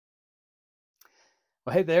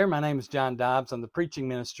Well, hey there. My name is John Dobbs. I'm the preaching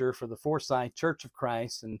minister for the Forsyth Church of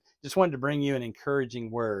Christ, and just wanted to bring you an encouraging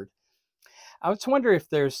word. I was wondering if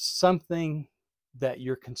there's something that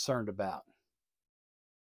you're concerned about.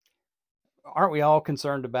 Aren't we all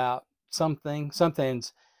concerned about something?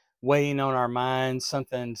 Something's weighing on our minds.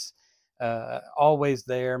 Something's always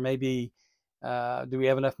there. Maybe do we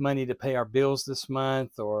have enough money to pay our bills this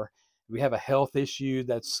month, or do we have a health issue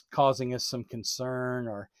that's causing us some concern,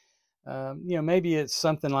 or maybe it's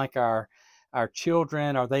something like our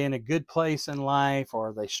children. Are they in a good place in life, or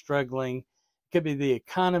are they struggling? It could be the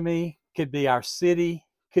economy, could be our city,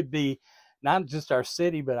 could be not just our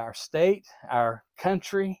city, but our state, our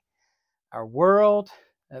country, our world.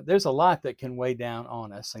 There's a lot that can weigh down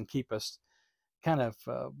on us and keep us kind of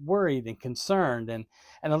worried and concerned, and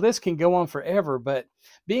the list can go on forever. But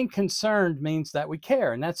being concerned means that we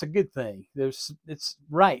care, and that's a good thing. It's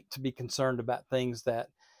right to be concerned about things that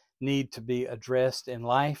need to be addressed in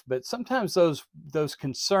life, but sometimes those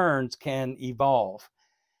concerns can evolve,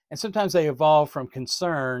 and sometimes they evolve from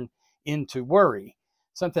concern into worry,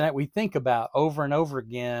 something that we think about over and over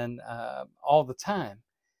again all the time.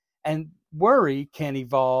 And worry can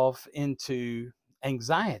evolve into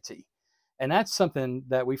anxiety. And that's something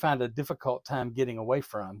that we find a difficult time getting away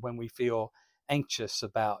from when we feel anxious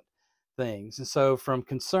about things. And so, from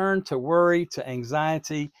concern to worry to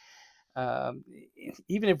anxiety, um,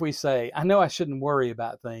 even if we say, I know I shouldn't worry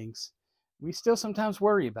about things, we still sometimes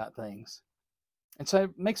worry about things. And so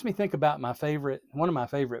it makes me think about one of my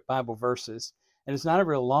favorite Bible verses, and it's not a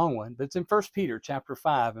real long one, but it's in 1 Peter chapter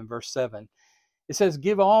 5 and verse 7. It says,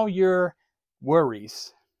 give all your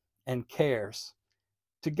worries and cares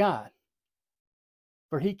to God,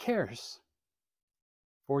 for he cares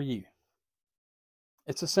for you.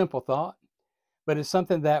 It's a simple thought, but it's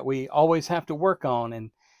something that we always have to work on,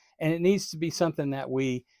 and it needs to be something that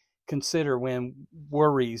we consider when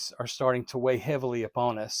worries are starting to weigh heavily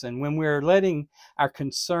upon us, and when we're letting our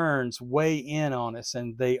concerns weigh in on us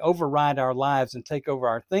and they override our lives and take over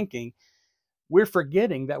our thinking. We're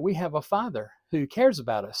forgetting that we have a Father who cares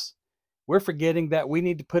about us. We're forgetting that we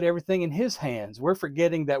need to put everything in his hands. We're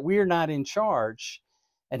forgetting that we're not in charge,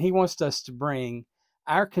 and he wants us to bring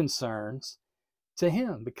our concerns to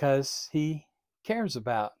him because he cares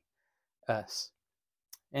about us.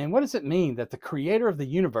 And what does it mean that the creator of the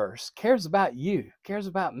universe cares about you, cares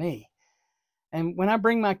about me? And when I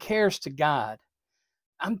bring my cares to God,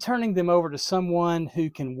 I'm turning them over to someone who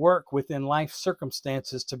can work within life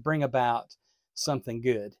circumstances to bring about something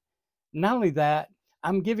good. Not only that,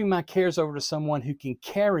 I'm giving my cares over to someone who can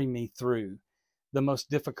carry me through the most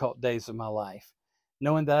difficult days of my life,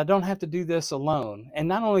 knowing that I don't have to do this alone. And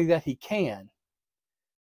not only that he can,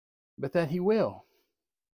 but that he will,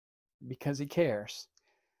 because he cares.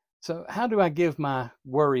 So, how do I give my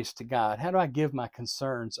worries to God? How do I give my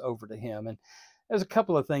concerns over to him? And there's a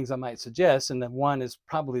couple of things I might suggest, and the one is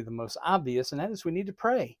probably the most obvious, and that is we need to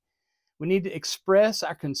pray. We need to express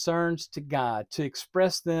our concerns to God, to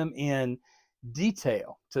express them in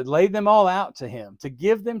detail, to lay them all out to him, to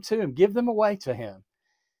give them to him, give them away to him,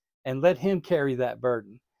 and let him carry that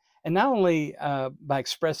burden. And not only by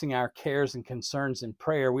expressing our cares and concerns in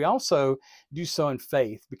prayer, we also do so in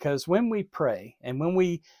faith, because when we pray and when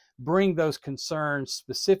we bring those concerns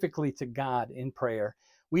specifically to God in prayer,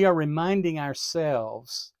 we are reminding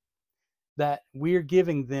ourselves that we're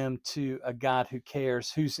giving them to a God who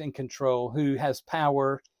cares, who's in control, who has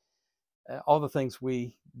power, all the things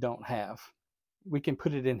we don't have. We can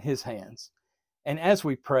put it in his hands. And as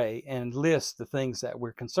we pray and list the things that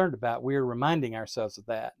we're concerned about, we're reminding ourselves of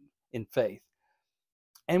that in faith.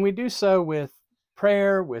 And we do so with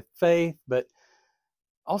prayer, with faith, but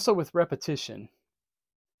also with repetition.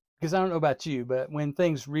 Because I don't know about you, but when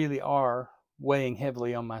things really are weighing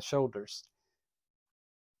heavily on my shoulders,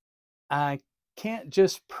 I can't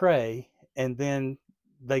just pray and then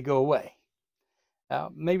they go away.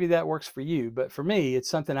 Maybe that works for you, but for me, it's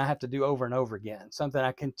something I have to do over and over again, something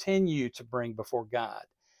I continue to bring before God.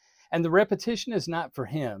 And the repetition is not for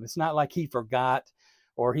him. It's not like he forgot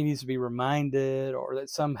or he needs to be reminded, or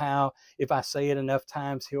that somehow if I say it enough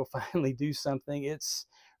times, he'll finally do something. It's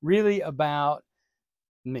really about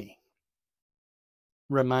me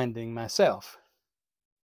reminding myself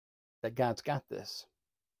that God's got this.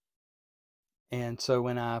 And so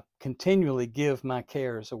when I continually give my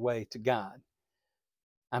cares away to God,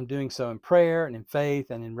 I'm doing so in prayer and in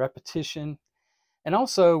faith and in repetition, and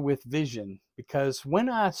also with vision, because when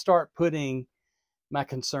I start putting my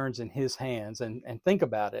concerns in his hands and think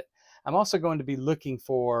about it, I'm also going to be looking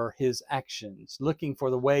for his actions, looking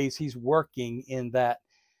for the ways he's working in that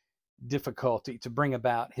difficulty to bring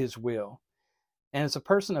about his will. And as a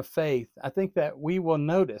person of faith, I think that we will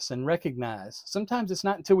notice and recognize. Sometimes it's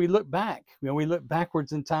not until we look back. We look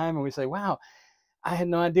backwards in time and we say, wow, I had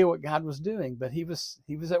no idea what God was doing, but he was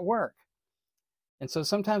at work. And so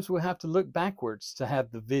sometimes we'll have to look backwards to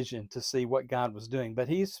have the vision to see what God was doing. But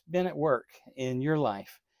he's been at work in your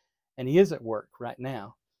life, and he is at work right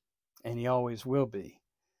now, and he always will be.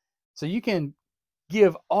 So you can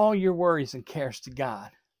give all your worries and cares to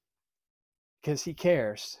God because he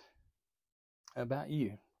cares about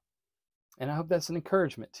you. And I hope that's an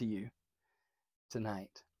encouragement to you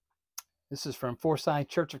tonight. This is from Forsyth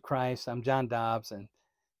Church of Christ. I'm John Dobbs, and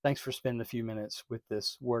thanks for spending a few minutes with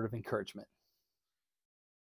this word of encouragement.